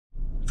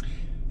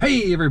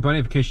Hey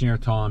everybody,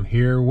 Vacationeer Tom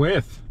here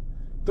with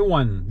the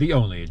one, the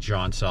only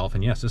John Self.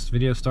 And yes, this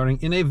video is starting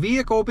in a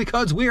vehicle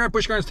because we are at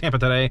Busch Gardens Tampa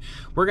today.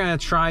 We're going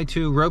to try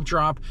to rope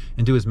drop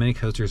and do as many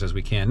coasters as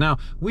we can. Now,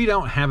 we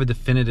don't have a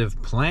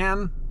definitive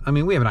plan. I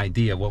mean, we have an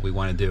idea of what we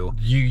want to do.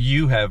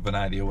 You have an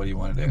idea what you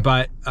want to do.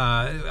 But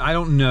I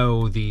don't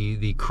know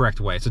the correct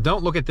way. So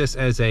don't look at this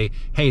as a,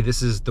 hey,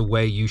 this is the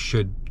way you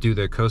should do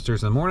the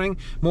coasters in the morning.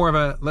 More of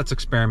a, let's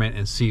experiment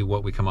and see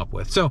what we come up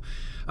with. So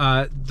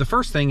the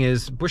first thing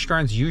is Busch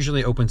Gardens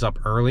usually opens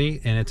up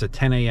early and it's a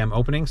 10 a.m.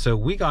 opening. So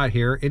we got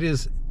here, it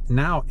is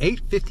now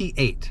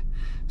 8:58.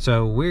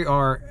 So we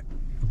are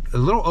a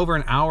little over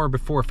an hour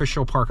before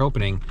official park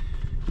opening.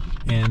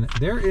 And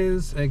there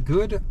is a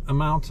good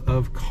amount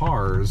of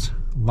cars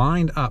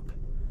lined up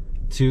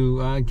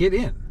to get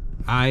in.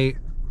 I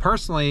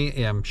personally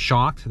am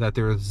shocked that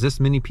there's this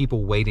many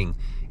people waiting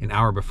an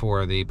hour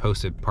before the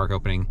posted park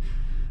opening.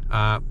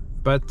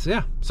 But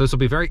yeah, so this will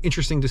be very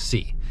interesting to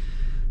see.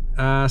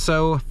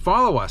 So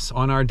follow us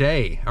on our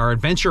day, our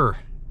adventure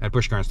at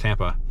Busch Gardens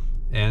Tampa.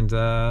 And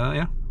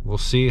yeah, we'll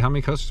see how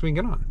many coasters we can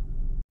get on.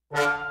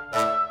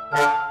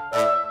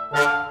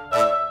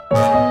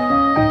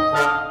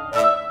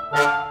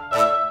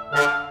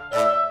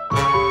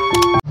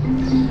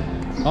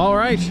 All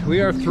right,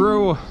 we are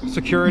through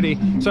security.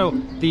 So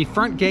the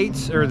front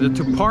gates, or the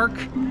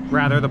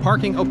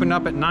parking opened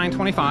up at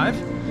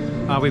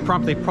 9:25. We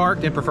promptly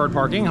parked in preferred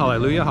parking.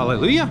 Hallelujah,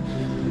 hallelujah.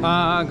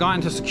 Got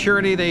into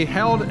security. They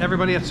held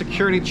everybody at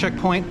security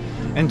checkpoint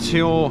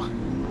until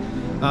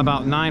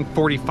about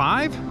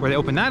 9:45, where they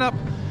opened that up.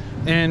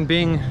 And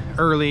being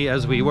early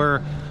as we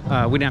were,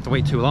 we didn't have to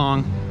wait too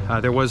long.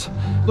 There was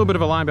a little bit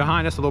of a line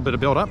behind us, a little bit of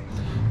build up.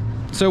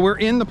 So we're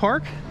in the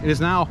park. It is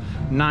now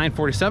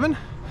 9:47.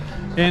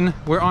 And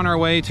we're on our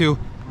way to,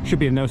 should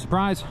be a no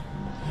surprise,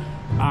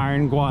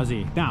 Iron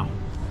Gwazi. Now,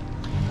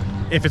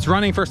 if it's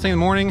running first thing in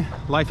the morning,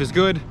 life is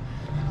good.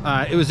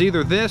 It was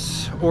either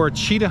this or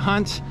Cheetah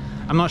Hunt.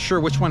 I'm not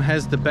sure which one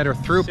has the better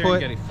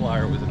throughput. Serengeti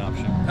Flyer was an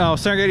option. Oh,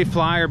 Serengeti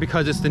Flyer,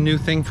 because it's the new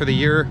thing for the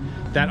year.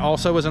 That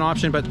also was an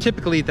option, but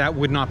typically that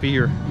would not be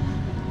your,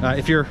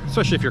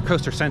 especially if you're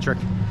coaster centric,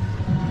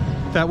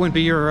 that wouldn't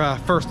be your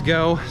first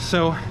go.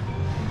 So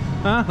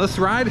let's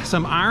ride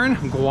some Iron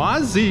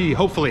Gwazi,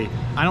 hopefully.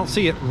 I don't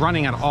see it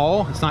running at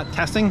all. It's not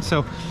testing,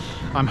 so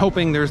I'm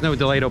hoping there's no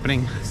delayed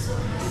opening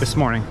this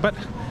morning, but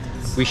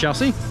we shall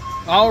see.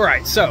 All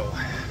right, so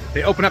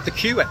they open up the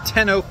queue at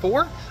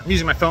 10:04. I'm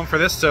using my phone for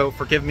this, so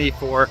forgive me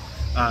for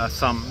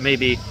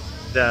maybe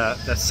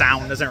the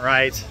sound isn't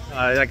right.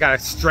 I got a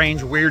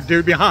strange, weird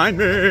dude behind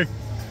me,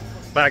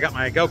 but I got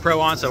my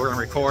GoPro on, so we're gonna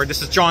record.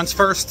 This is John's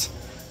first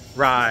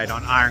ride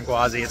on Iron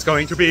Gwazi. It's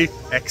going to be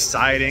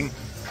exciting.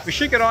 We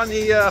should get on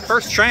the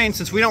first train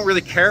since we don't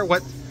really care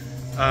where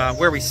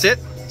we sit.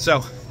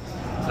 So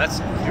let's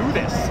do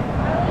this.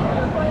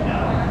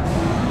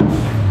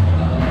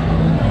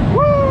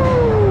 Woo!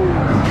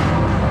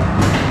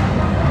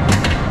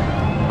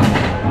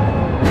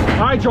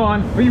 Hi,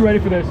 John. Are you ready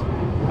for this?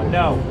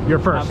 No. You're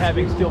first. I'm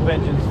having Steel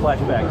Vengeance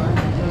flashbacks.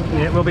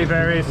 It will be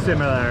very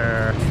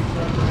similar.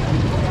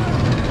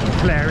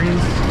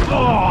 Clarence.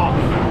 Oh!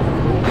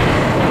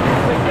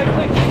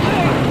 Click.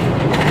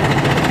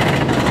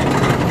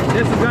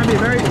 This is going to be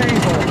very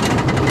painful.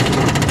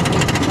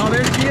 Oh,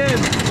 there she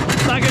is.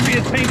 It's not going to be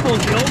as painful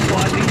as the old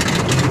Gwazi.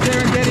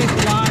 Serengeti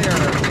Flyer.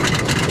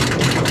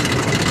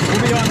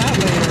 We'll be on that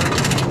later.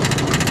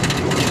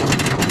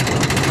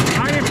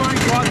 I didn't find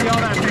Gwazi all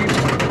that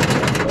painful.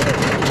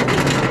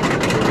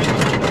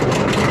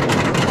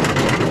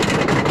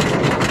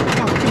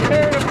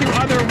 Compared to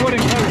other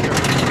wooden coasters.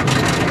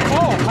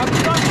 Oh, have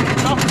you done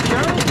South of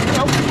Cherry?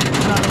 Nope.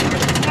 Not okay.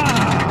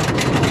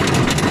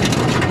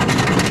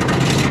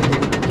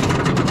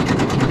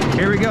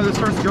 Here we go. This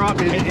first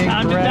drop is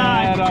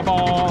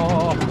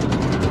incredible.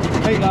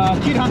 Hey,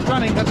 Cheetah Hunt's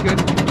running. That's good.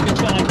 Good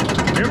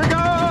time. Here we go.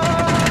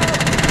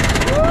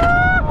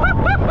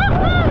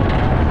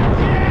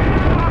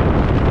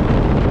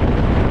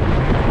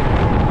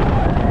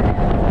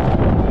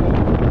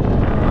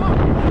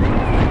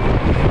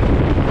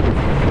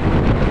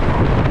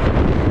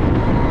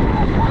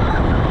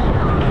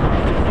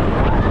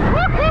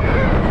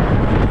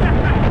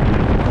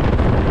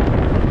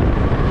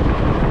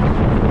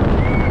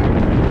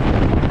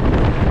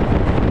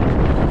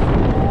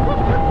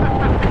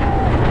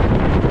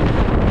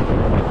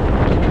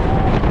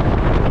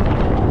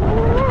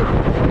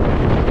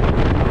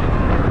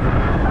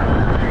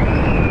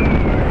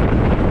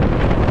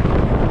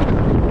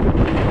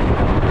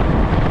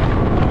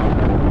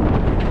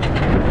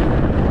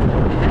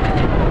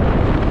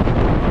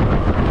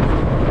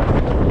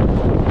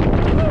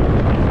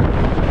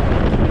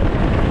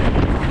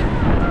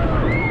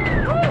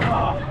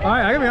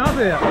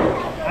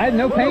 I had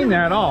no pain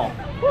there at all.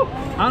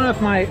 I don't know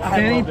if my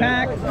fanny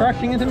pack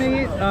crushing into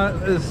me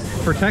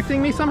is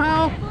protecting me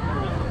somehow.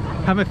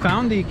 Have I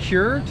found the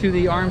cure to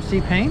the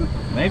RMC pain?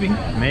 Maybe.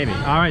 Maybe.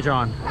 All right,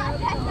 John.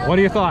 What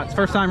are your thoughts?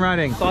 First time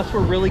riding? Thoughts were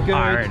really good.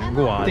 Iron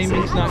Gwazi.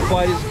 Theming's not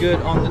quite as good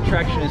on the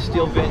traction as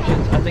Steel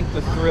Vengeance. I think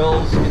the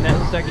thrills in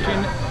that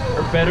section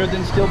are better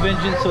than Steel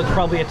Vengeance, so it's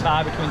probably a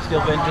tie between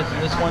Steel Vengeance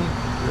and this one.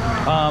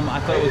 I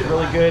thought it was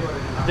really good.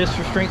 This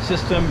restraint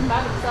system,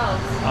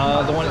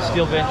 the one at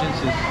Steel Vengeance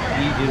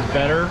is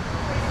better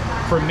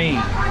for me.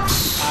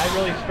 I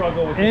really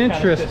struggle with this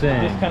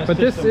kind of but system.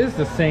 this is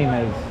the same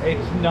as...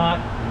 It's not.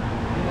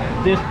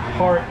 This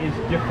part is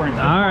different.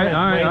 This all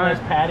right. less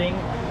padding,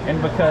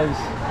 and because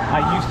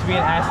I used to be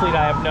an athlete,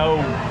 I have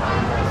no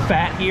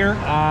fat here.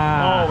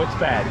 Oh, it's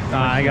bad.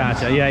 I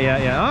gotcha.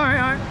 Yeah. All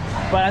right.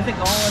 But I think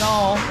all in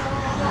all,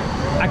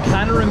 I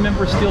kind of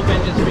remember Steel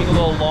Vengeance being a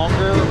little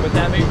longer, but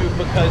that may be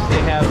because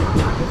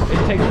it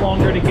takes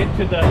longer to get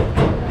to the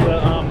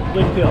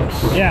lift hill.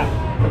 Yeah.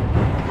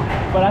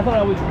 But I thought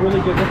that was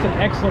really good. That's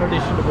an excellent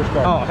addition to Busch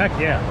Gardens. Oh, heck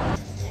yeah.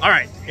 All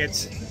right,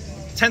 it's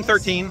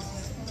 10:13.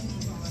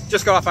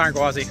 Just got off Iron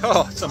Gwazi.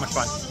 Oh, so much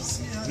fun.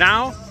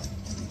 Now,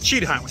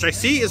 Cheetah Hunt, which I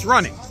see is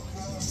running.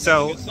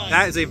 So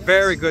that is a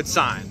very good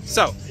sign.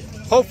 So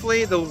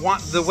hopefully the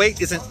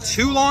wait isn't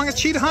too long at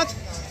Cheetah Hunt.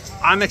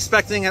 I'm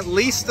expecting at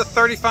least a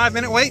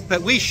 35-minute wait,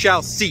 but we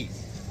shall see.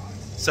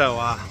 So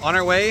on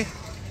our way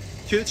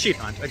to the Cheetah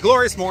Hunt. A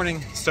glorious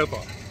morning so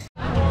far.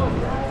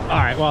 All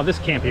right, well, this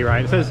can't be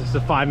right. It says it's a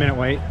 5-minute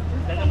wait.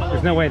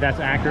 There's no way that's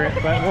accurate,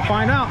 but we'll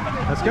find out.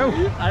 Let's go.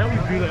 I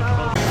always do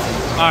that.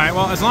 All right,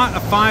 well, it's not a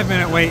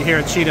 5-minute wait here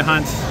at Cheetah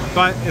Hunt,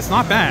 but it's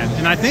not bad.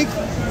 And I think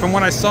from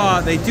what I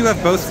saw, they do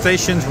have both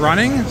stations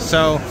running,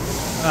 so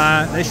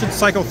they should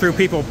cycle through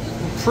people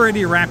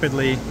pretty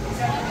rapidly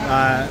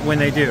when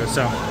they do.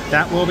 So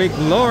that will be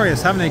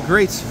glorious. Having a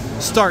great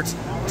start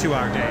to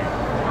our day.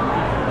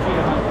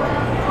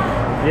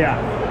 Yeah,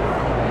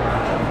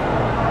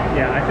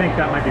 I think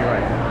that might be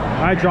right.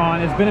 All right,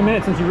 John, it's been a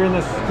minute since you've ridden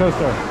this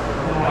coaster.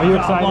 Are you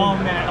excited? A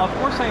long minute. Of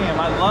course I am.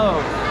 I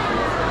love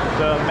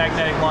the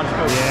magnetic launch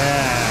coaster.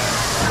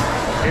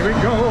 Yeah. Here we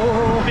go.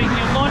 Speaking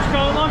of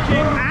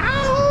launching. Ow!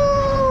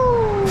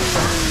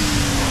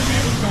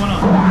 What's going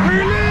on?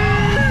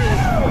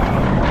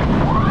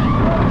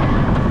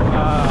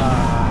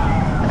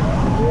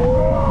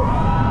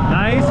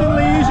 Nice and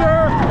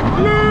leisure.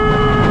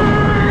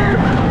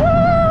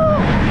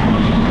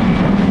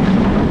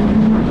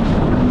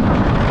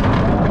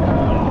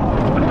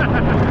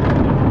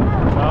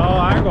 Oh,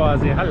 Iron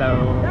Gwazi, hello.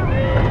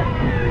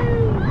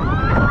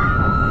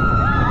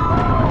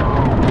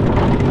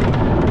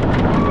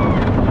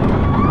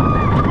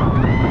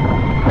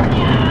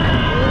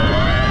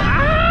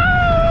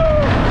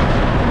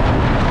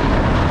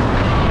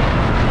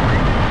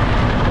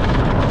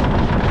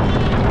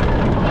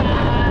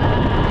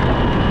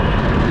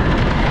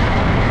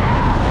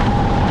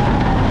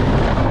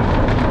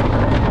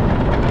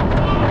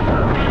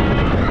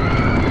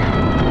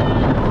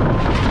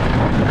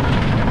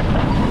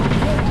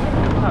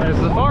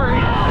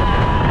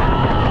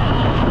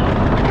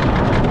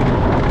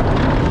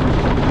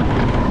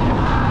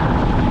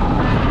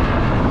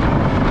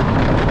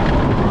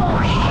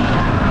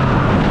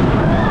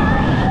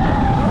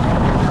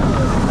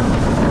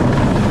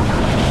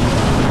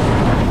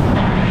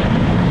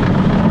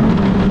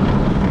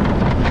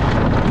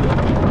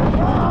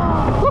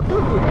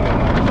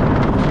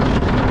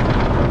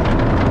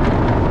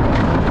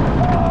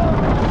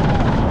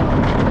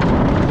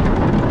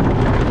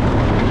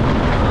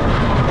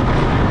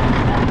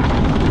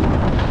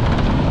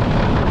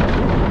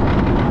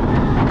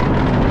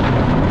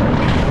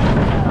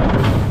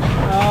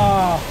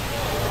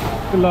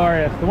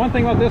 Glorious. The one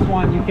thing about this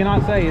one you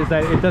cannot say is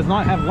that it does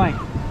not have length.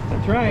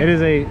 That's right. It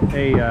is a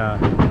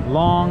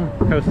long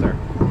coaster.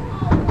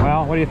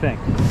 Well, what do you think?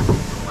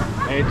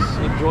 It's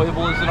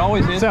enjoyable as it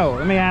always is. So,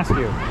 let me ask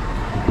you,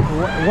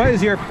 what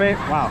is your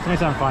favorite? Wow, it's gonna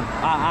sound fun.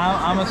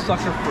 I'm a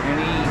sucker for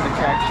any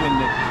attraction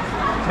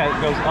that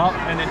goes up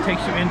and then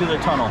takes you into the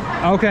tunnel.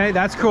 Okay,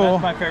 that's cool.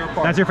 That's my favorite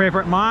part. That's your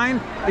favorite.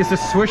 Mine is the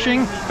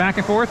swishing back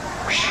and forth.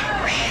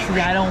 See,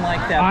 I don't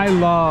like that. I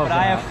love that.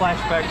 I have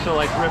flashbacks to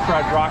like Rip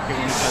Rod Rocket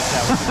when he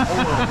does that.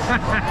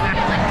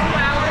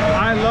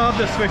 I love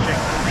the switching.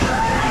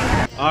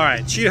 All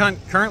right, Cheetah Hunt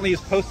currently is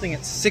posting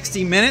at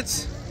 60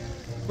 minutes,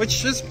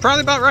 which is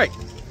probably about right.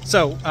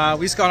 So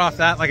we just got off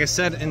that. Like I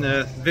said in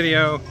the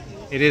video,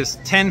 it is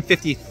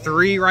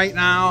 10:53 right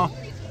now.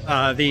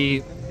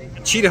 The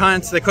Cheetah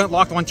Hunts, they couldn't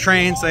lock one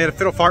train, so they had a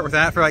fiddle fart with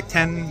that for like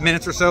 10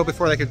 minutes or so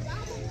before they could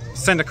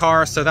send a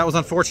car, so that was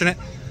unfortunate.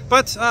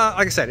 But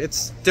like I said,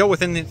 it's still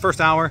within the first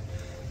hour.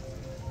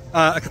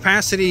 A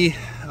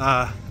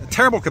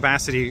terrible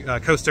capacity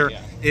coaster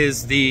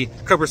is the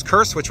Cobra's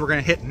Curse, which we're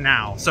gonna hit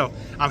now. So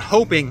I'm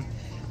hoping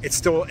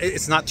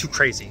it's not too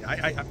crazy.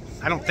 I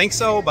don't think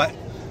so, but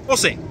we'll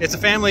see. It's a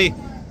family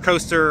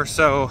coaster,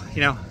 so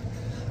you know,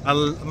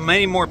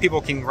 many more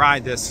people can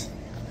ride this.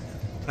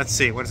 Let's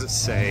see, what does it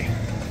say?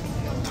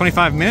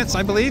 25 minutes,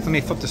 I believe. Let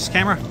me flip this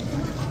camera.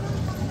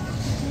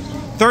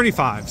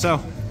 35,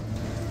 so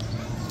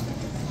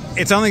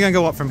it's only gonna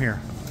go up from here.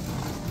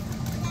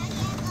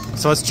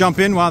 So let's jump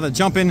in while the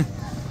jumping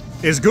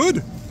is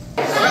good.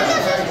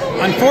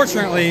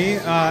 Unfortunately,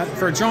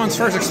 for John's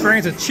first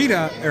experience at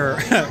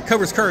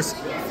Cobra's Curse,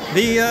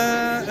 the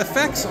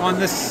effects on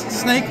this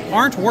snake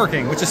aren't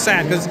working, which is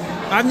sad because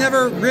I've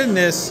never ridden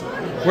this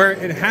where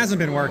it hasn't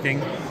been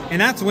working, and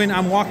that's when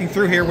I'm walking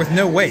through here with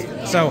no weight.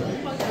 So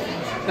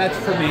That's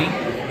for me.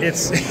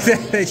 it's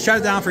they shut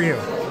it down for you.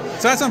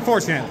 So that's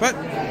unfortunate, but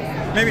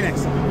maybe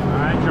next time. All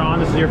right, John,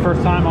 this is your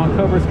first time on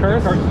Cobra's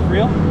Curse. The curse is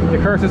real? The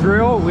curse is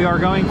real. We are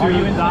going to. Are you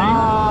insane? That's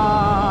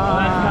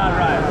not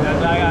right.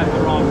 I got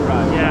the wrong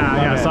ride.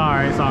 Yeah,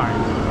 sorry. It's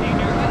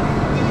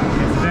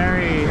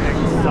very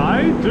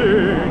exciting.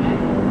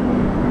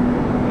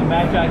 The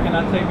Magi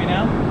cannot save me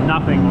now?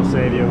 Nothing will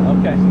save you.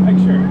 Okay, make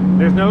sure.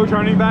 There's no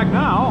turning back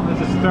now. Let's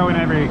just throw in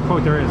every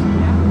quote there is.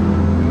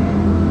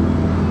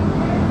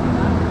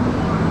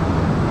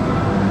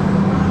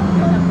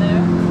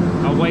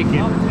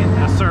 Awaken,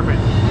 a serpent.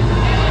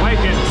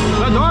 Awaken,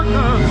 the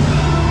darkness.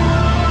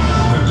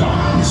 The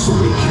darkness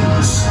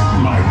awakens,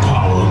 my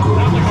power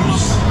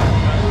grows.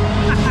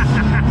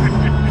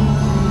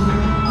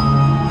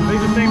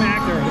 He's the same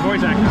actor, the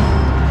voice actor.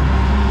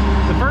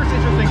 The first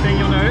interesting thing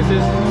you'll notice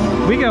is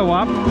we go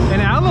up an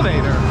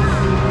elevator.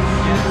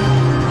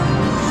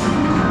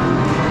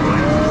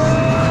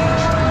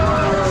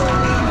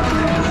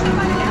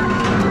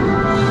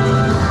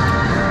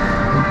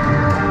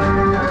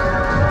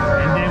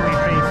 And then we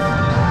face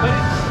a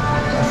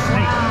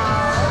snake.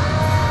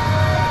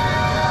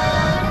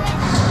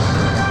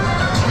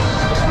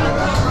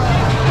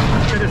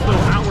 Look at this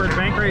little outward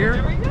bank right here.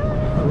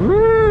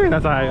 Woo,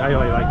 that's I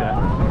really like that.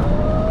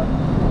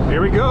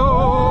 Here we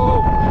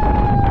go.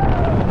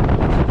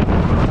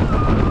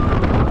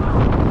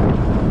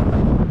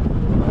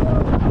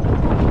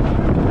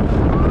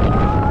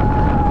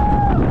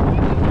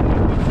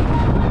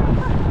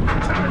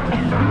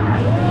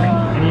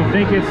 And you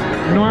think it's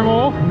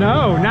normal?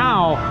 No,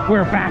 now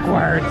we're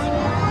backwards.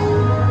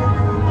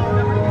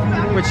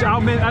 Which I'll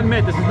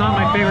admit, this is not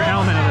my favorite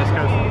element of this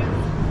coaster.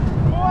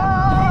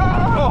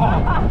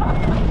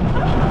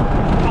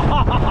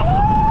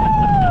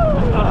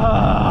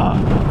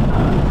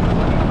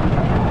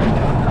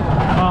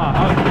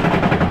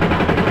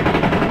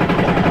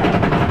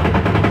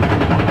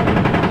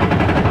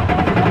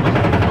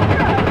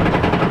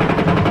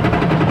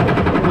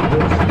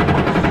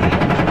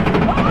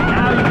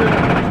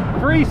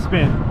 Free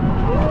spin.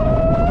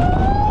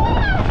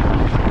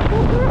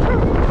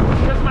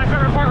 This is my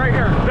favorite part right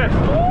here. This.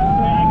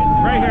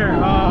 Right here.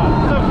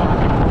 So fun.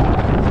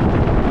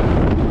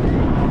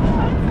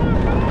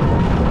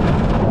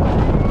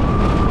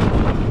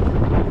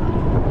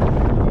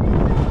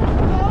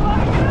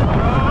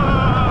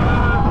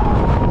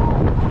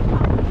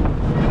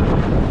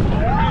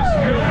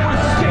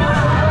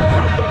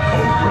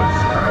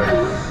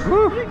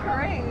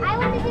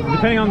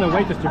 Depending on the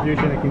weight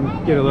distribution, it can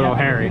get a little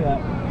hairy.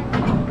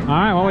 All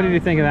right, what did you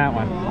think of that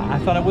one? I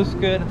thought it was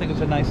good. I think it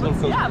was a nice little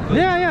coaster.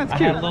 Yeah, it's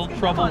cute. I had a little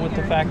trouble with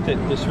the fact that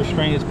this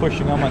restraint is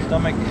pushing on my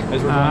stomach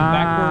as we're going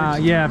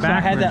backwards. Yeah, so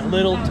I had that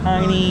little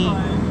tiny,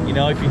 you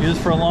know, if you do this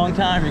for a long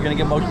time, you're going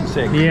to get motion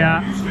sick.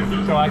 Yeah.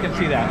 So I can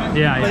see that.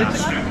 Yeah, but yeah.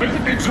 It's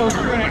a good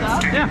coaster.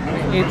 Yeah.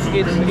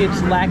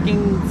 It's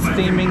lacking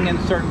theming in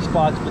certain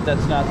spots, but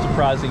that's not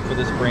surprising for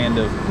this brand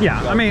of.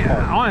 Yeah, I mean,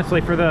 honestly,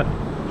 for the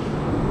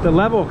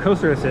level of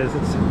coaster this is,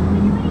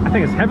 I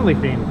think it's heavily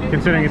themed,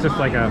 considering it's just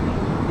like a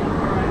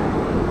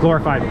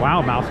glorified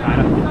Wow Mouse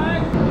kind of.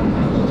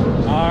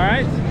 All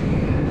right,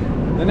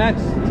 the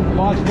next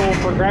logical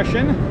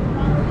progression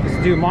is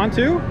to do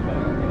Montu.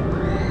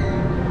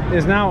 It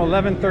is now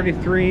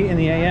 11:33 in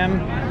the AM.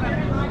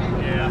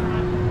 Yeah.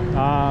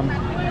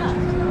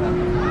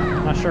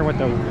 Not sure what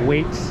the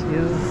weight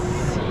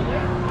is.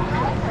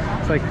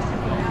 It's like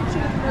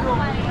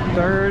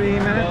 30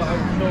 minutes.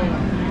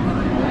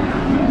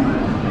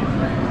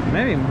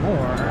 Maybe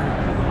more.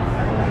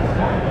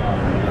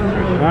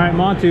 All right,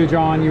 Montu,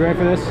 John, you ready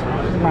for this?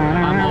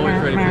 I'm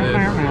always ready for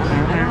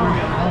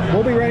this.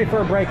 We'll be ready for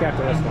a break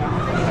after this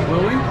one.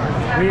 Will we?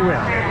 We will.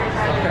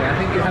 Okay, I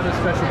think you have a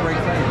special break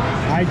thing.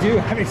 I do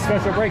have a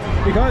special break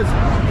because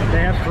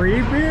they have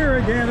free beer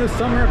again this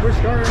summer at Busch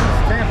Gardens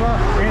Tampa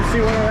and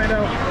SeaWorld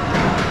Orlando.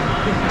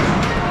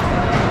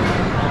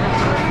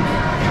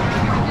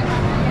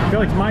 I feel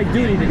like it's my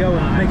duty to go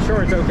and make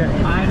sure it's okay.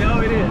 I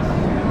know it is.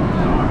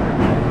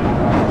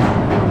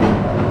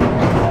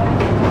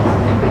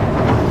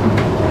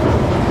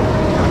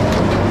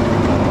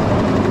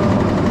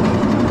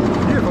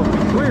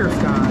 Clear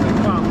sky.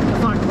 Well,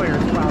 it's not clear,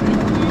 it's cloudy.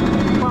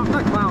 Well,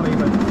 not cloudy,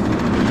 but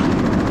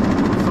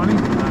sunny. I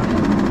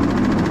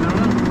don't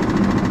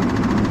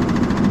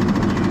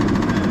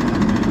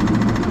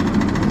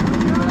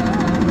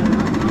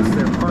know. This is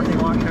their parking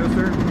lot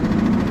coaster.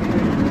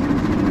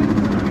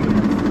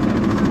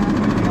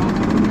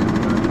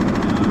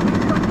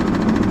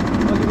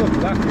 Well, you look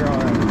left, you're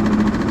alright.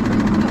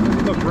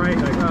 You look right,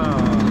 like,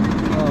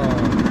 oh.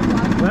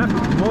 Left,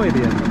 muy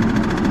bien.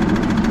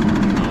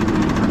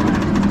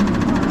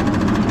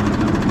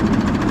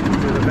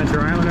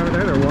 Adventure Island over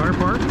there, their water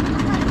park.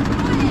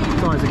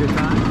 It's always a good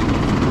time.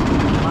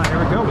 All right, here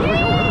we go. Here we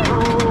go.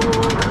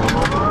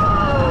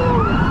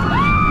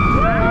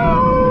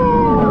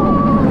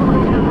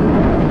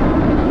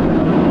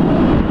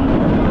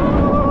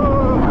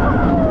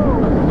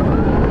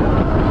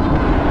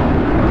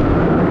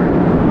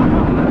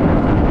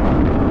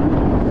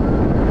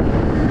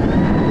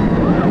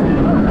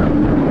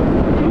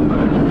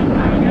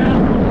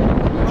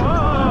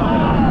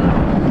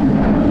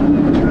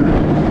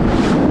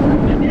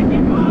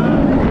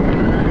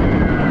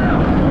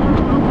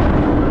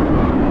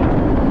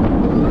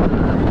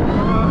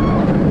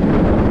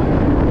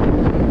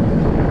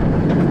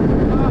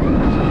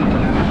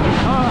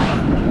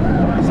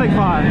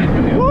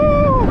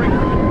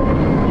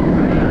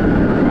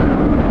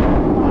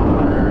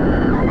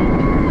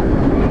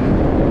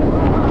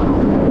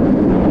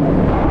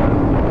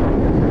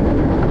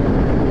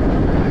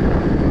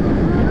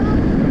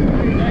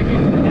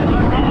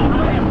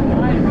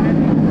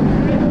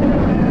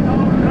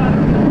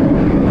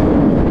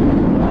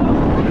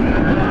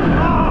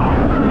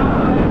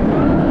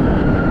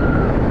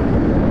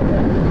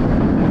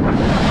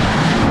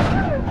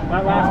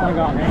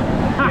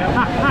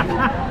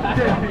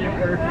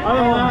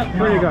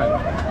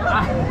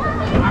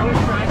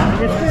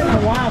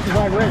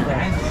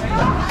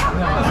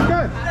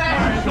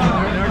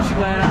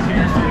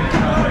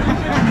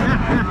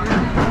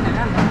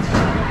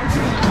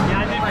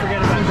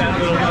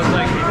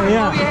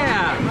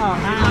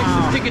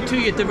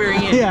 at the very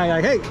end. Yeah,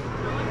 like, hey.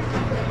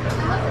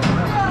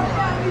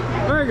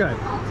 Very good.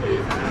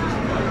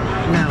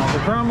 Now, the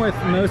problem with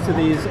most of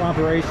these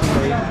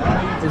operationally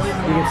is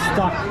you get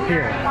stuck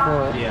here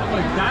for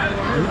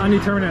an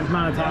undetermined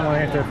amount of time while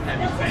you have to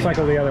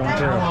cycle the other one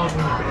through.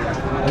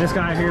 And this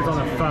guy here is on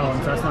the phone,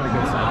 so that's not a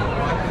good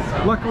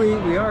sign. Luckily,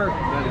 we are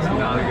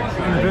in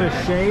a bit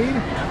of shade,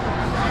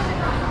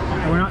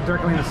 and we're not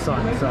directly in the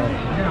sun, so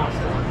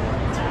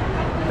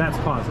that's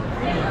positive.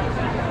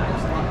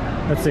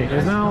 Let's see,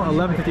 it's now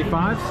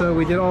 11:55, so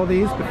we did all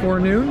these before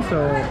noon,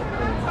 so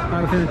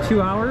within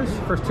 2 hours,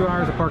 first 2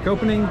 hours of park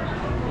opening,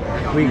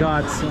 we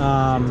got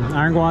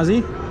Iron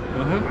Gwazi,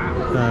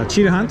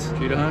 Cheetah Hunt,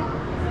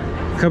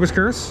 Cobra's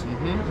Curse,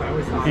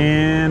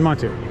 and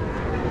Montu.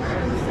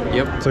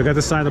 Yep. So we got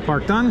this side of the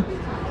park done.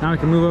 Now we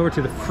can move over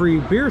to the free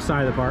beer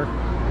side of the park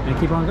and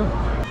keep on going.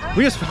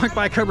 We just walked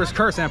by Cobra's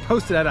Curse and I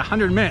posted at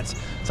 100 minutes.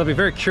 So I'll be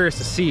very curious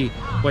to see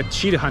what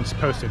Cheetah Hunt's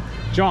posted.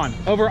 John,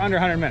 over or under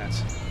 100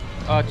 minutes?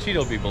 Cheetah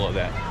will be below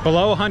that.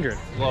 Below 100?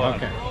 Below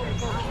 100. Okay.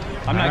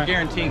 I'm not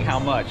guaranteeing how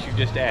much, you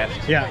just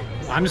asked. Yeah,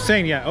 I'm just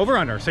saying, yeah, over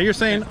under. So you're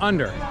saying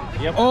under.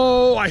 Yep.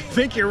 Oh, I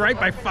think you're right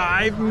by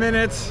 5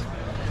 minutes.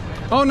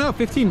 Oh no,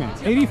 15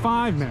 minutes,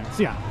 85 minutes,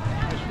 yeah.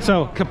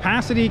 So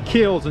capacity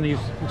kills in these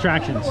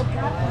attractions.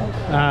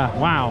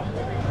 Wow,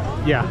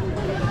 yeah.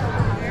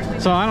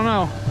 So I don't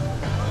know.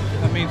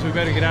 That means we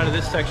better get out of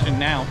this section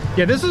now.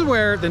 Yeah, this is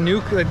where the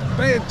new,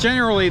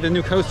 generally the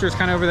new coaster is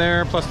kind of over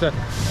there, plus the,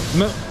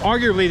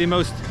 arguably the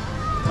most,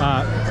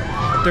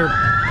 their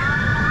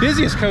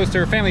busiest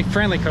coaster,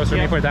 family-friendly coaster,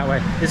 let me put it that way,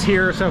 is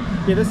here. So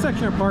yeah, this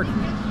section of park,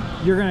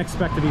 you're gonna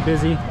expect to be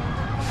busy.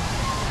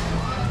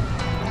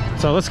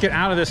 So let's get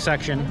out of this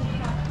section,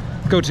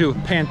 go to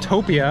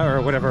Pantopia,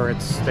 or whatever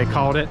they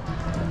called it,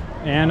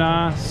 and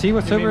see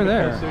what's over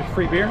there. There's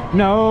free beer?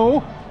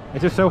 No,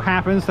 it just so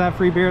happens to have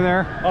free beer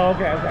there. Oh,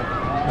 okay, okay.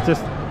 It's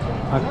just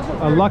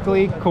a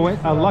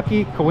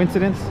lucky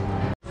coincidence.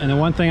 And the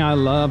one thing I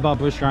love about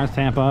Busch Gardens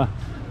Tampa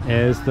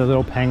is the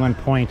little penguin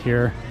point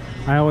here.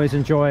 I always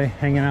enjoy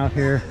hanging out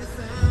here,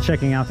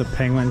 checking out the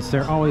penguins.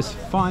 They're always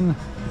fun.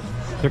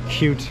 They're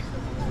cute.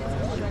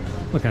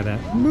 Look at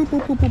that. Boop,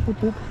 boop, boop, boop, boop,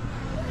 boop.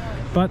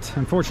 But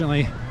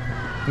unfortunately,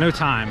 no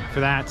time for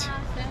that.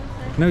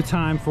 No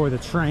time for the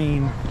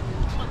train.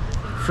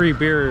 Free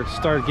beer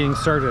started getting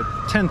served at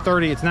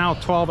 10:30. It's now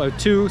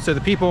 12:02. So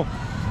the people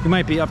who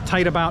might be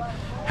uptight about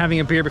having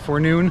a beer before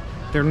noon,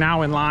 they're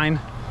now in line.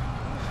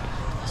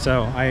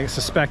 So I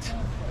suspect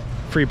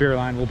free beer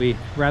line will be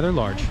rather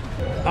large.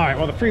 All right,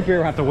 well, the free beer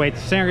will have to wait. The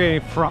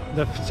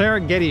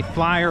Serengeti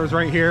Flyer is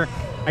right here.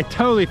 I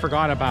totally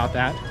forgot about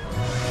that.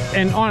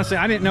 And honestly,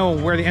 I didn't know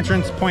where the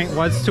entrance point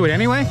was to it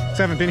anyway, because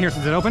I haven't been here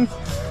since it opened.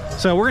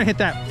 So we're gonna hit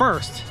that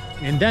first,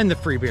 and then the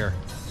free beer.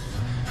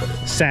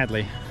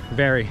 Sadly,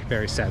 very,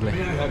 very sadly.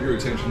 May I have your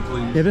attention,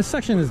 please? Yeah, this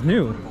section is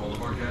new. All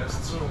of our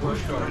guests.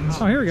 Busch Gardens.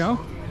 Oh, here we go.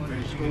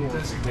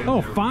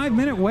 Oh,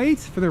 5-minute wait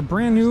for their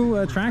brand new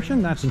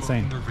attraction? That's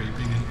insane.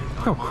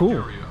 Oh,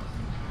 cool.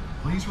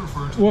 Please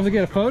refer to We'll have to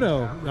get a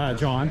photo,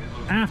 John,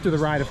 after the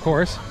ride, of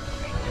course.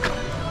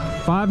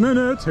 5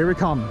 minutes, here we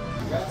come.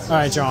 All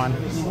right, John,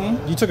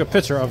 you took a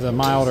picture of the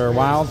mild or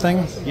wild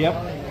thing? Yep.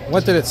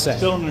 What did it say?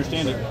 Still don't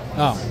understand it.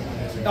 Oh,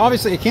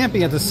 obviously it can't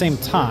be at the same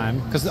time,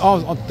 because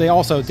they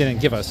also didn't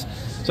give us.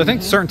 So I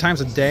think certain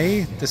times of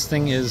day, this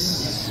thing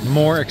is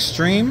more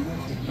extreme.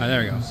 All right,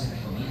 there we go.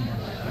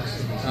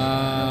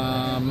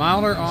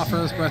 Milder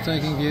offers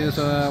breathtaking views,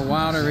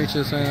 wilder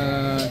reaches,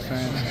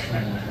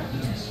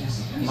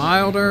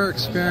 milder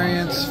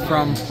experience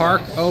from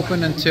park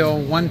open until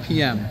 1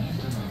 p.m.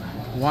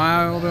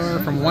 Wilder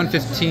from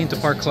 1:15 to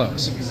park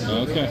close.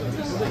 Okay.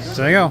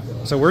 So there you go.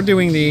 So we're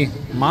doing the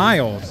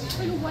mild.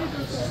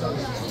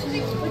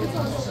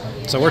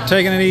 So we're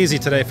taking it easy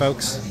today,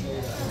 folks.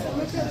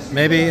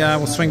 Maybe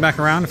we'll swing back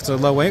around if it's a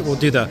low weight. We'll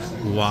do the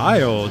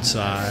wild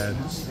side.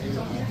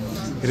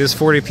 It is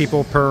 40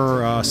 people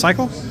per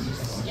cycle,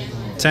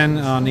 10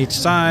 on each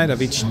side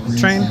of each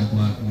train.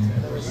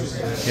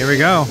 Here we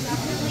go.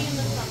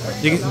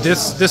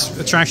 This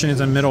attraction is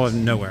in the middle of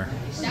nowhere.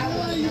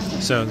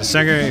 So the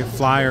Serengeti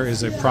Flyer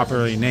is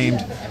properly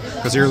named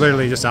because you're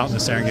literally just out in the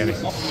Serengeti.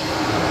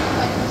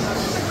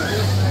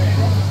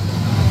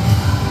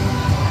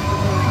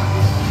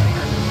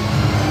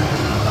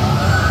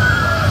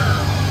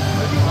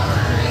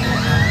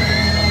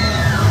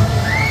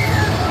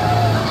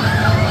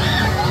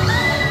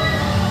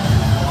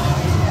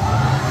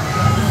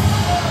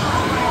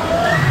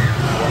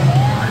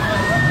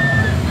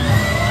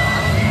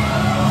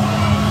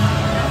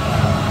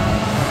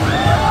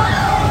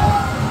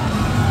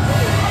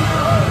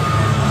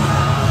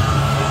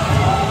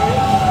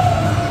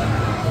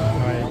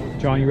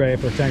 John, you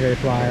ready for Serengeti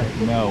Flyer?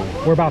 No.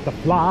 We're about to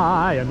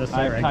fly in the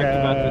Serengeti. I've talked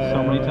about this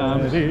so many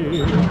times.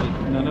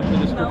 None of the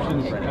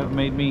descriptions have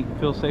made me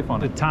feel safe on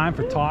The it. time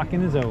for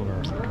talking is over.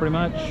 Pretty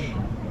much,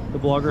 the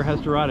blogger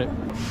has to ride it.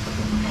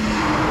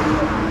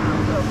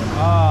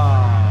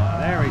 Ah,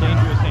 there we go.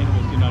 Dangerous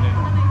animals do not enter.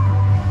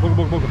 Booga,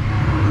 booga, booga.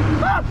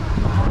 Ah!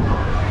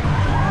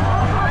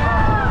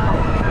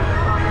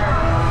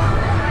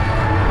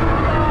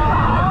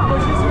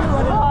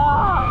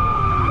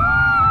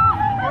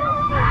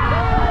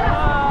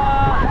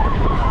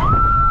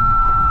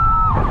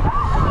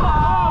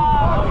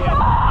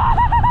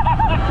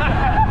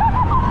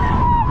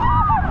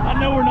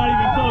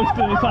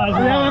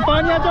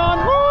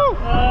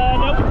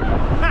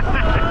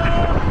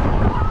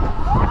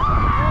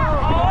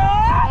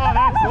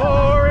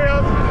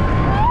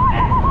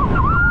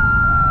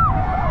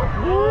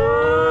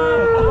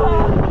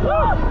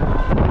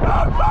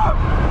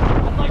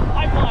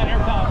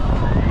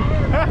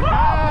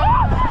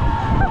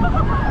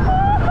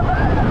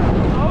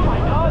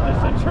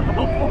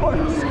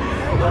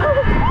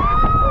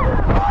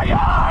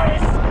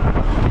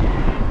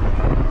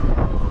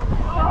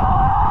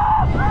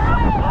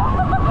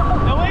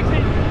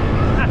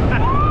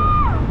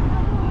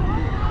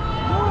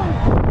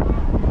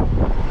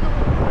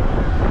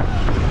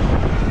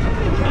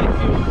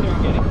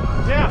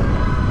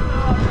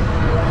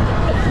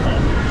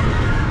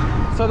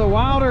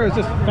 is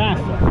just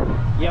faster.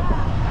 Yep.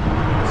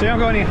 So you don't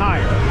go any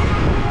higher.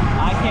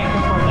 I can't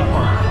confirm that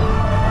part.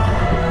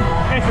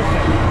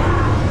 Interesting.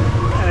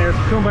 And there's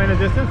Kumba in the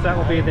distance. That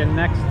will be the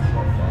next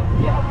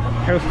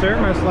coaster,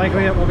 most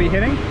likely, that we'll be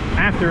hitting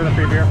after the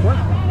free beer, of course.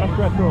 That's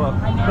where I throw up.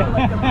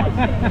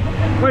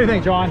 What do you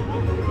think, John?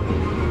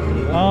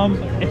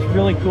 It's a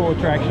really cool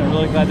attraction. I'm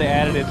really glad they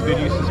added it. It's good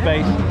use of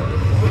space.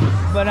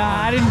 But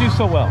I didn't do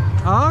so well.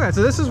 Oh, okay,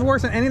 so this is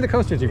worse than any of the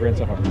coasters you've ridden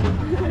so far.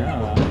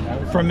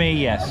 For me,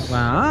 yes.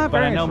 Wow,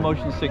 but I very know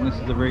motion sickness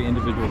is a very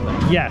individual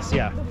thing. Yes,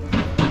 yeah.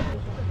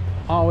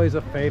 Always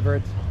a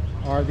favorite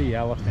are the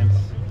elephants.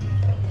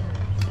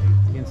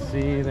 You can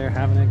see they're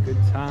having a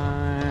good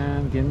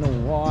time, getting the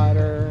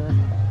water.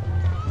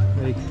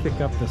 They kick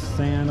up the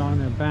sand on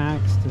their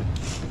backs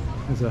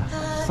as a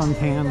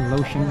suntan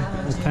lotion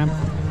attempt.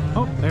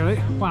 Oh, there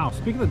they, wow,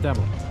 speak of the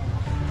devil.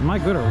 Am I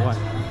good or what?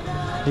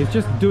 He's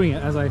just doing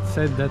it as I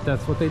said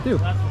that's what they do.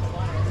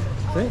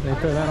 See, they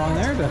throw that on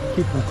there to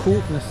keep them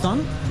cool from the sun.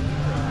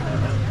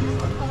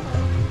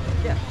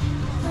 Yeah.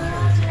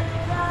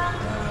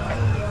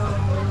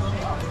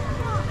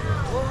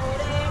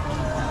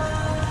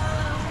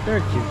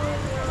 Very cute.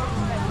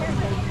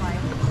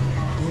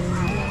 There's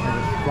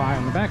a fly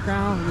in the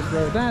background. We just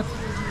rode that.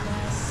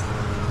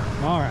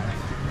 All right.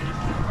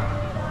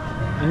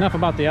 Enough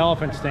about the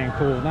elephant staying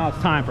cool. Now it's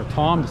time for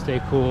Tom to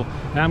stay cool,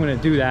 and I'm going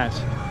to do that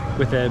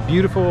with a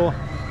beautiful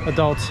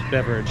adult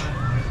beverage.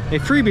 A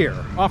free beer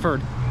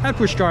offered at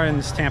Busch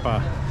Gardens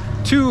Tampa.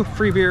 2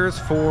 free beers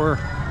for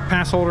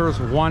pass holders,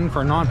 1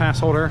 for a non-pass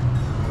holder.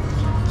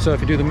 So if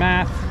you do the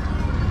math,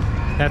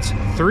 that's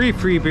 3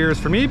 free beers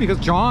for me because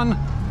John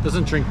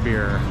doesn't drink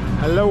beer.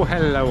 Hello,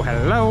 hello,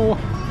 hello.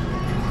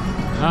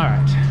 All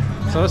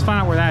right, so let's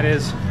find out where that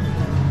is.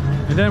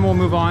 And then we'll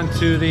move on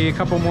to the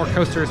couple more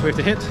coasters we have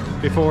to hit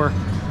before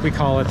we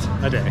call it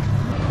a day.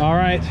 All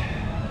right,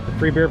 the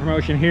free beer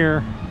promotion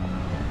here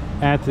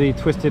at the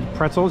Twisted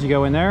Pretzels. You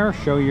go in there,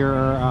 show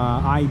your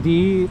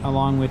ID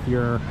along with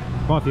your,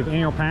 well, if you have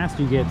annual pass,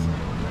 you get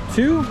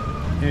 2.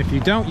 And if you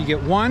don't, you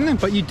get 1.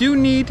 But you do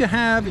need to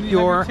have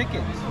your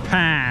ticket,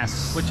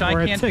 pass. which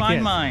I can't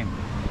find mine.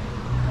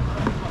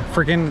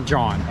 Freaking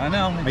John. I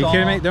know. Are you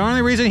kidding me? The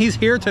only reason he's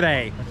here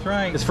today That's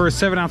right. is for a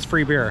 7-ounce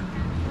free beer.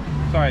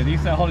 Sorry,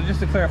 hold it, just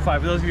to clarify,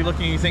 for those of you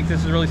looking, you think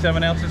this is really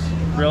 7 ounces?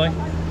 Really?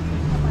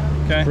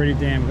 Okay. Pretty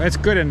damn good. It's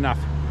good enough.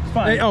 It's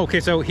fine. Okay,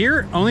 so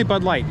here, only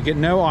Bud Light. You get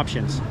no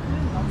options.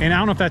 And I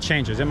don't know if that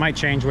changes. It might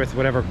change with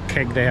whatever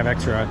keg they have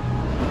extra.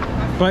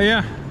 But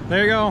yeah,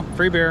 there you go.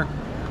 Free beer.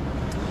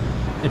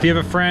 If you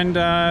have a friend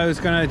who's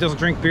doesn't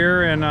drink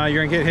beer and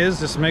you're gonna get his,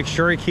 just make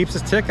sure he keeps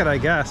his ticket, I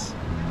guess.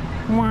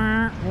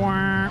 Wah,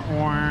 wah,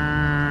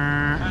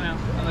 wah. I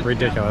know.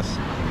 Ridiculous.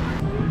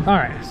 All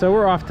right, so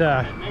we're off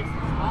to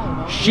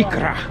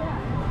Sheikra.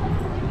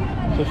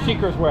 So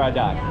Sheikra's where I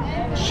die.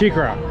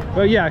 Sheikra.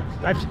 But yeah,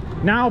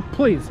 now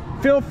please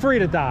feel free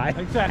to die.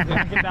 Exactly,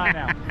 I can die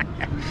now.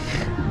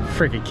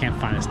 Freaking can't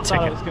find his I thought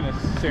I ticket. was gonna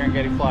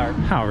Serengeti Flyer.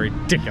 How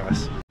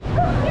ridiculous.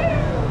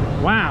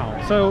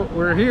 Wow, so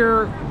we're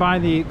here by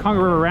the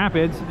Congo River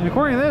Rapids, and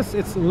according to this,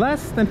 it's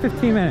less than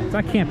 15 minutes.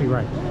 That can't be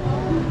right.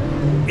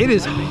 It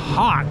is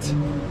hot.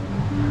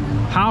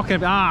 How can it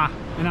be?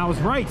 And I was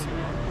right.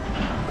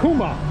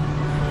 Kumba.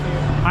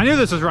 I knew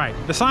this was right.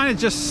 The sign had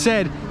just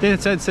said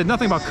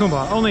nothing about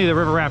Kumba, only the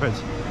River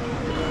Rapids.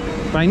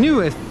 But I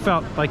knew it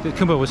felt like the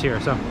Kumba was here,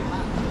 so.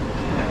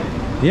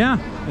 Yeah,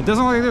 it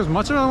doesn't look like there's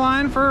much of a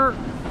line for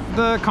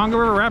the Congo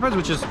River Rapids,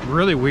 which is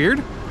really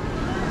weird,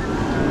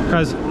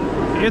 because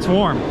it's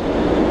warm.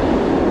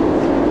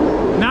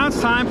 Now it's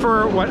time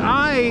for what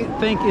I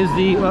think is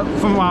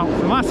from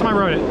last time I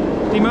rode it,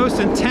 the most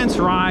intense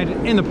ride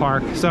in the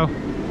park. So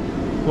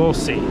we'll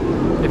see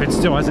if it's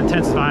still as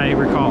intense as I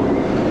recall.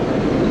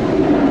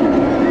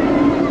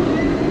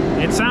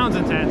 It sounds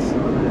intense.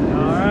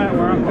 All right,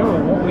 where I'm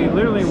going, we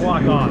literally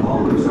walk on.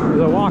 There's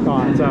a walk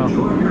on, so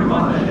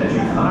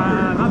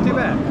not too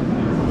bad.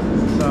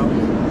 So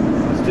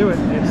let's do it.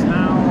 It's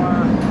now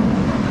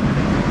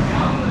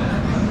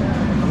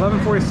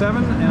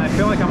 11:47, and I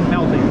feel like I'm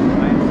melting.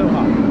 I am so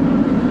hot.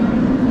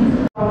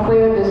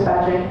 Clear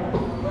dispatching.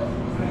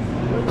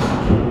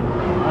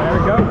 There we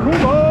go.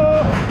 Kumba!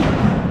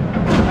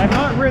 I have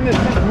not ridden this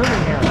since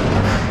moving here.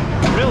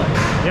 Really?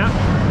 Yeah.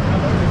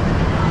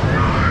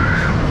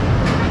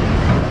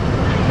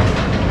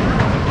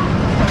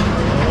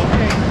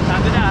 Okay,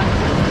 time to die.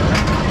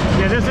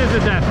 Yeah, this is a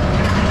death.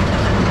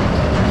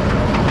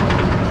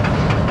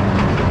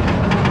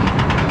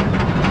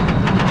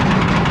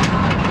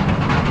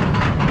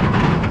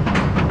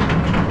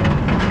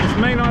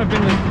 May not have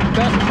been the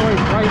best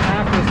choice right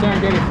after the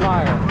Serengeti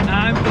Flyer.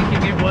 I'm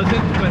thinking it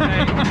wasn't, but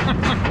hey,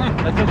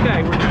 that's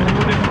okay.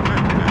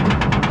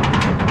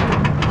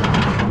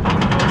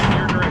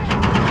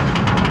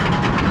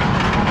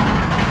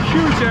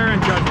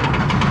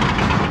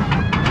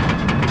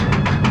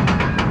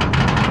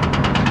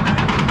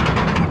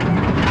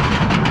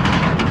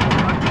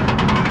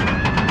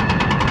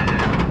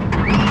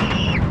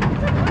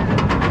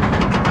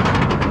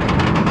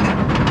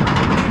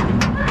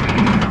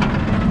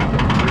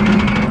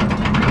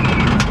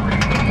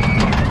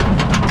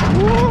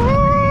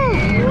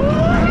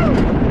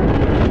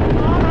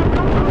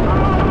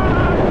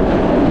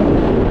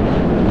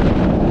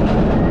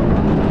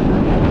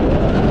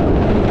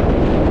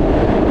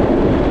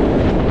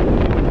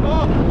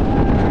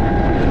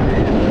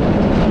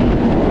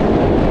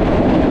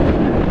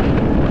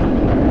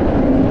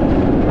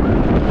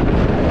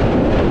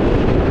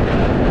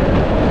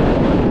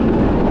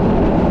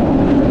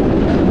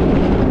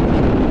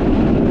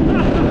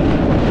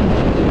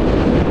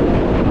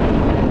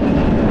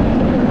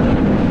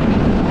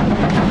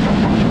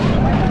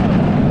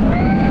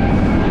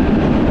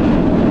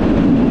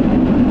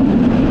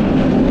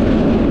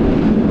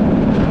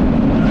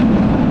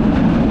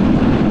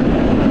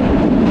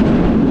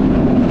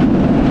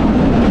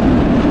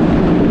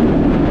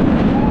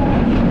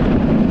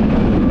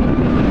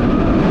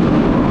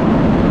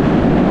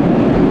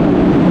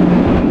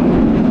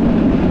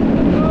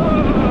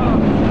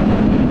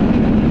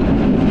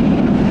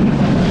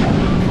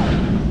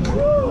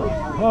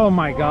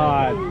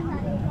 god.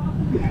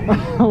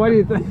 What do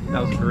you think?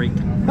 That was great.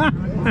 Let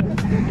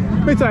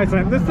me tell you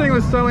something. This thing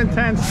was so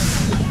intense.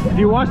 If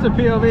you watch the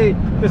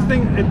POV, this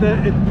thing,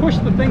 it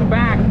pushed the thing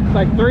back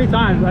like 3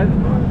 times.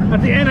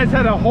 At the end, I just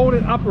had to hold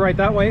it upright.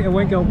 That way it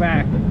wouldn't go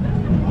back. I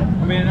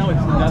mean, I know it's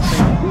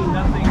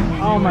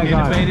nothing Oh my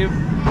god. innovative,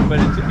 but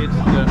it's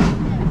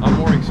a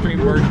more extreme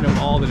version of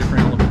all the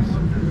different elements.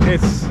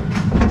 It's,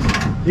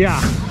 yeah.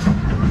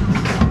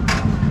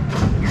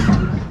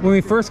 When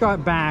we first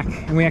got back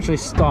and we actually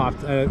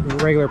stopped at a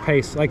regular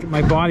pace, like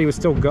my body was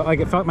still like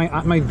it felt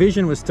my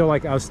vision was still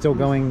like I was still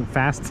going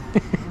fast.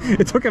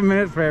 It took a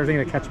minute for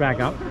everything to catch back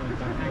up.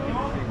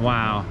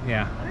 Wow,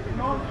 yeah.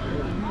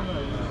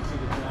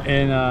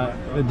 And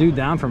the dude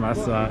down from us,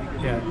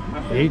 yeah,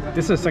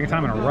 this is the second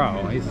time in a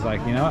row. He's just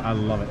like, you know what? I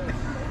love it.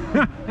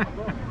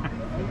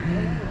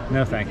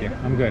 No, thank you.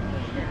 I'm good.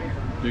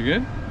 You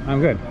good?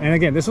 I'm good. And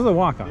again, this was a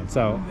walk-on,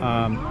 so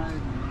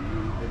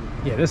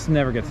yeah, this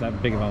never gets that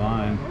big of a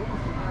line.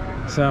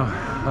 So,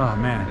 oh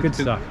man, good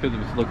stuff. Because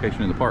of its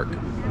location in the park.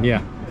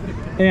 Yeah,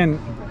 and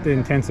the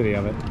intensity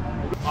of it.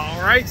 All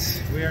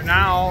right, we are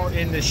now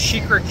in the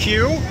Sheikra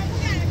Queue.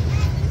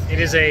 It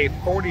is a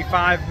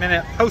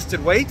 45-minute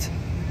posted wait.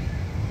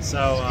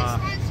 So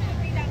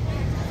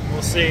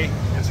we'll see.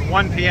 It's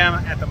 1 p.m.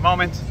 at the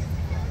moment,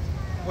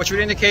 which would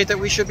indicate that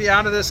we should be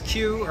out of this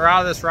queue or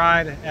out of this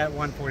ride at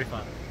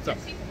 1:45. So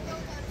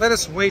let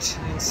us wait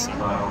and see. All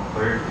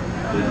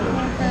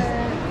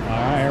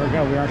right, here we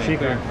go. We are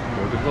Sheikra.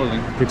 POV Closing.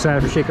 You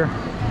excited for Sheikra?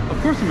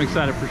 Of course I'm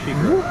excited for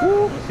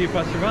Sheikra. Let's see if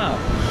I survive.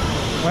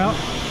 Well,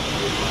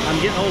 I'm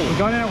getting old. we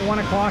got in at 1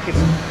 o'clock. It's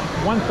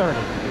 1:30.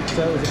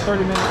 So it was a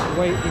 30-minute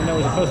wait, even though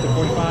it was supposed to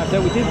 45.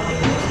 So we did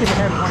skip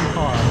ahead 1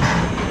 car.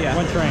 Yeah.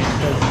 1 train,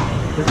 because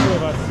the 2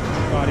 of us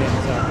got in,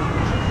 so.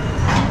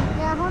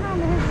 Yeah, hold on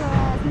to his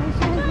ass. Make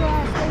sure his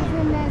ass stays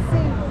in that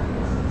seat.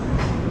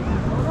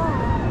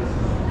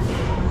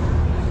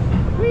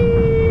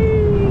 Whee!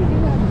 You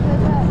have to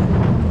flip up.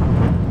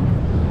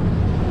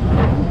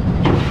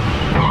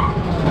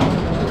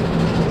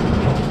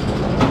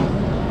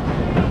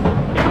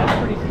 Yeah, that's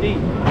pretty steep.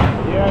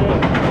 Yeah, it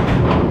is.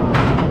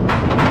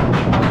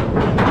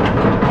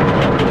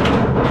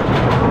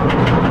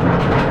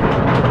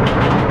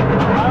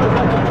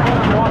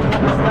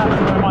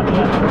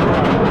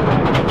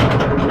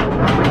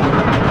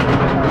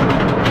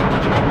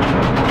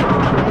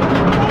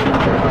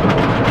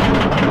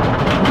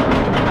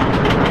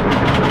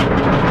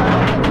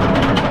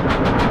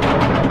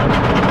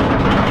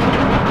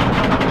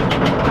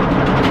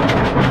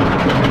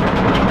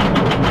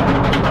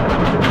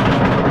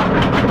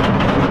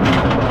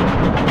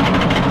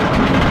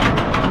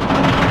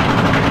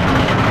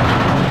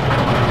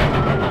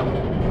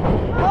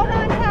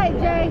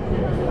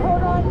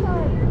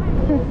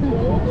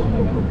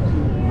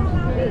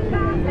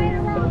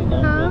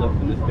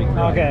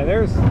 Okay,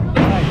 there's. Hold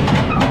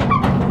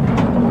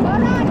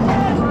on,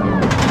 Jay.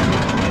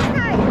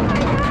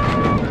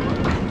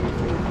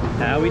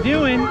 How we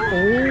doing?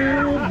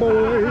 Oh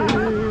boy.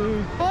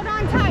 Hold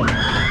on tight.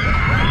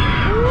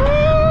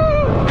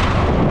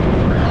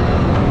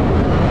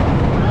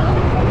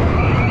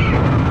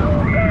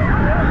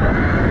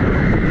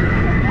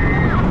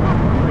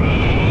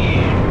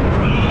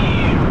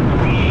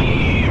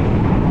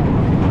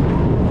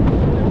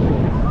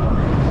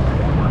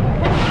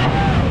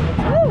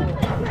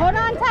 Hold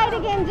on tight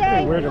again,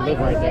 Jay. Where to live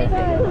right there.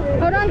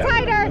 Hold on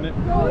tighter.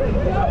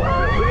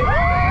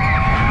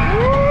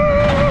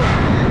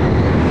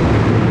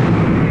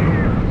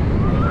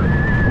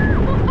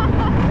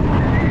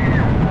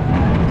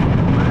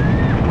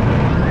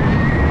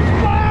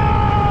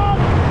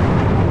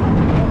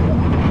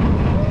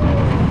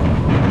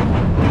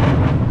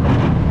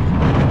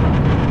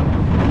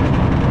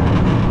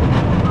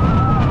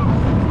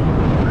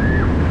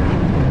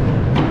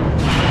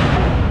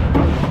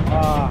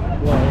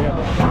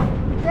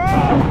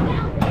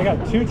 I got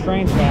 2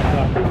 trains backed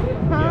up.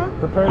 Huh?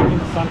 Prepare to be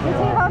the sun Is he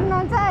comes off. holding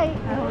on tight?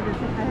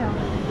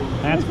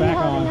 That's Is he back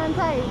holding on. on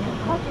tight?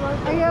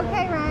 Are you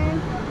okay,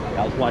 Ryan?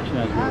 I was watching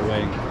as we were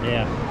waiting.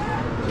 Yeah.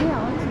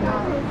 Yeah, it's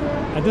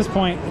not. At this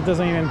point, it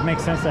doesn't even make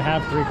sense to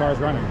have 3 cars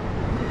running.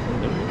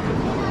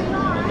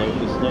 Load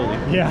this slowly.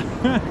 Yeah.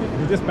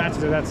 The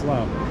dispatches are that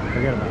slow.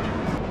 Forget about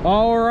it.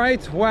 All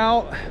right.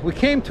 Well, we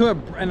came to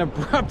an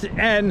abrupt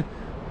end.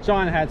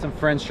 John had some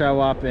friends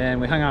show up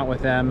and we hung out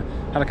with them,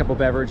 had a couple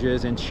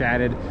beverages and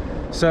chatted.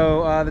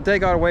 So the day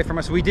got away from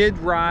us. We did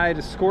ride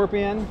a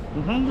Scorpion.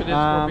 We did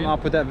Scorpion. I'll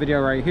put that video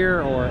right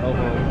here or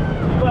over.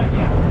 But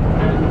yeah,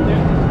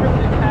 there's a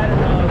scripted pattern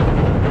of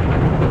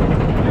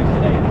news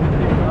today.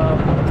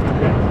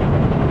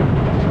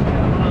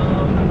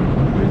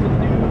 There's a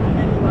new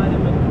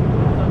item of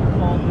some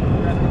called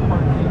Jurassic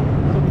Park thing.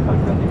 So we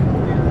talked about the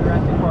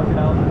Jurassic Park and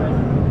all the rest.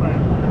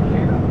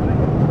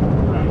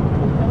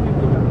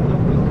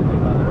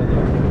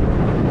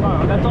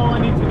 That's all I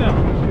need to know.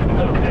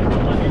 That's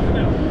all I need to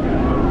know.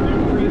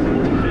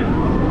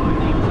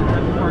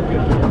 Jurassic Park is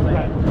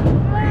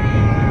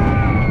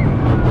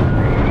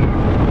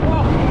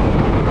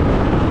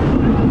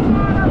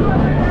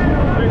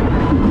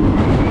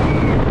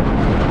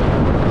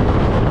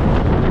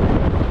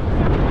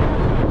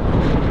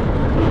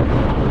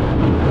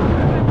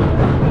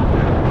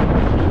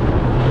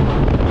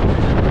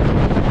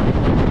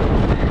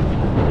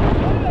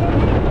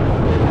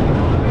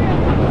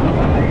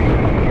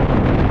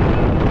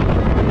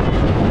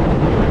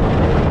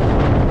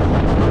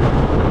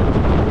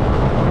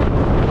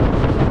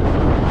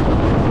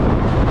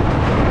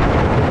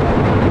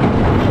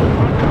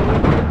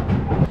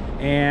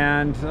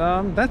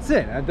that's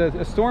it.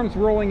 The storm's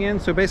rolling in,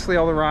 so basically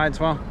all the rides,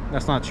 well,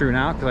 that's not true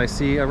now because I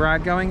see a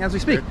ride going as we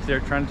speak. They're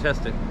trying to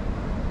test it.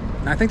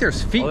 I think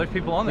there's feet. Oh, there's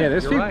people on there. Yeah,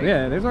 there's You're feet. right.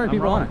 Yeah, there's already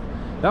people on it.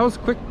 That was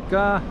quick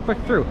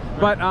through.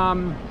 But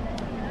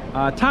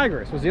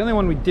Tigress was the only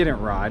one we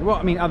didn't ride. Well,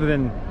 I mean, other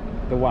than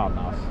the Wild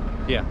Mouse.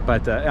 Yeah.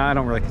 But I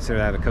don't really consider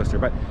that a coaster.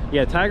 But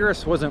yeah,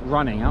 Tigress wasn't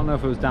running. I don't know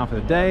if it was down for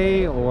the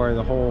day or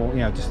the whole, you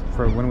know, just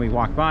for when we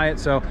walked by it.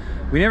 So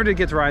we never did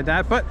get to ride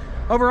that. But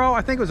overall,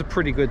 I think it was a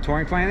pretty good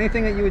touring plan.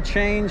 Anything that you would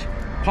change?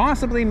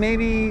 Possibly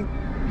maybe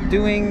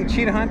doing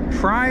Cheetah Hunt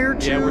prior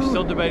to? Yeah, we're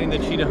still debating the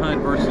Cheetah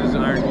Hunt versus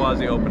Iron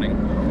Gwazi opening.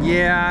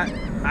 Yeah.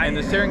 And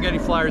the Serengeti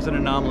Flyer is an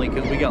anomaly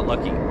because we got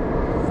lucky.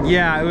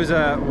 Yeah, it was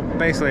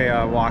basically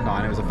a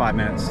walk-on. It was a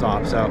 5-minute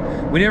stop. So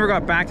we never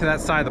got back to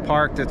that side of the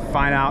park to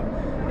find out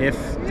if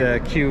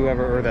the queue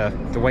ever, or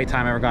the wait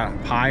time ever got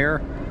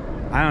higher.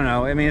 I don't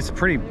know. I mean, it's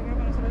pretty,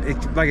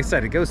 like I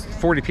said, it goes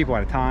 40 people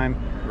at a time.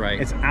 Right.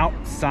 It's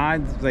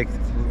outside, like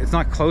it's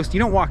not close.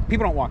 You don't walk,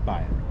 people don't walk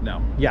by it.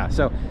 No. Yeah,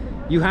 so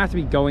you have to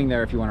be going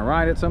there if you want to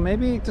ride it. So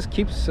maybe it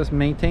just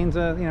maintains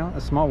a, you know,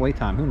 a small wait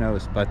time. Who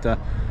knows? But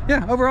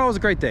yeah, overall it was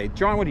a great day.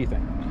 John, what do you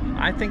think?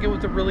 I think it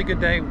was a really good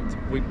day.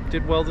 We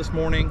did well this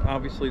morning.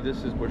 Obviously,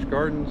 this is Busch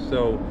Gardens,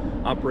 so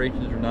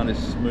operations are not as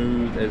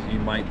smooth as you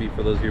might be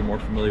for those of you more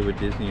familiar with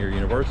Disney or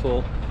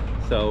Universal.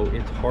 So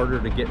it's harder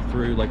to get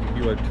through. Like if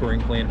you have a touring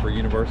plan for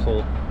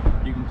Universal,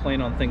 you can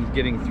plan on things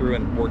getting through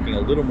and working a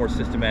little more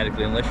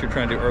systematically. Unless you're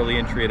trying to do early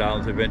entry at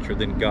Islands Adventure,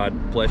 then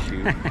God bless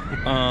you.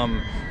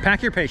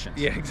 Pack your patience.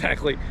 Yeah,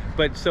 exactly.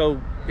 But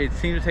so it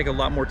seemed to take a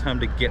lot more time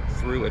to get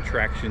through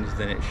attractions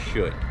than it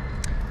should.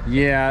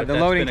 Yeah, But the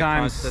that's loading been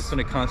times. That's been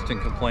a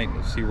constant complaint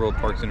of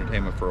SeaWorld Parks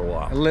Entertainment for a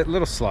while. A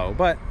little slow,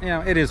 but you know,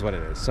 it is what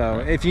it is. So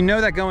if you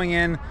know that going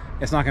in,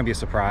 it's not going to be a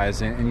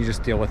surprise, and you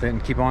just deal with it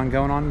and keep on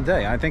going on the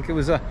day. I think it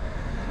was a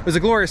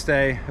glorious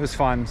day. It was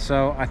fun.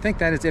 So I think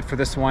that is it for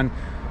this one.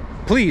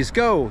 Please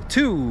go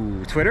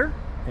to Twitter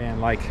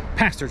and like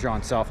Pastor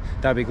John Self.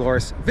 That'd be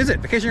glorious.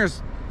 Visit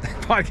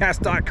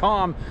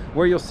vacationerspodcast.com,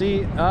 where you'll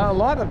see a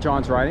lot of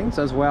John's writings,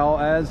 as well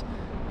as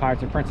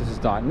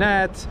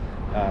piratesandprincesses.net,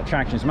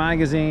 Attractions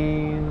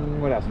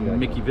Magazine. What else?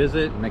 Mickey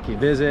Visit. Mickey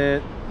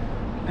Visit,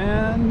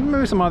 and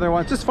maybe some other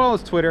ones. Just follow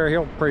his Twitter.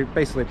 He'll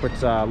basically put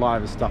a lot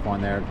of his stuff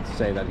on there to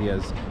say that he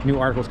has new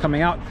articles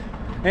coming out.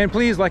 And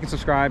please like and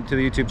subscribe to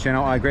the YouTube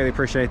channel. I greatly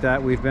appreciate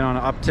that. We've been on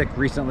an uptick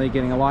recently,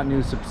 getting a lot of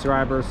new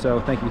subscribers. So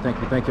thank you, thank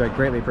you, thank you. I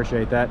greatly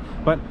appreciate that.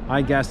 But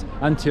I guess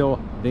until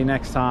the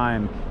next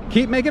time,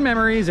 keep making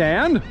memories,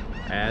 and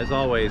As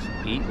always,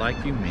 eat like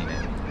you mean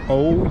it.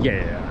 oh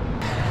yeah.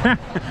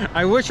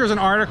 I wish there was an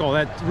article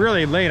that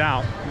really laid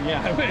out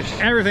Yeah, I wish.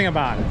 everything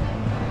about it.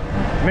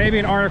 Maybe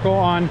an article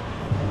on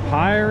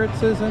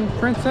pirates and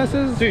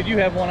princesses. Dude, you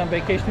have one on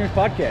Vacationeers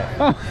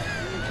podcast.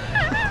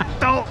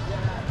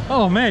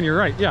 Oh man, you're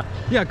right. Yeah,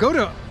 go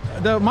to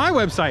my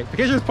website,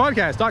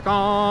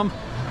 vacationerspodcast.com,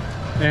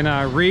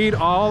 and read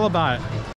all about it.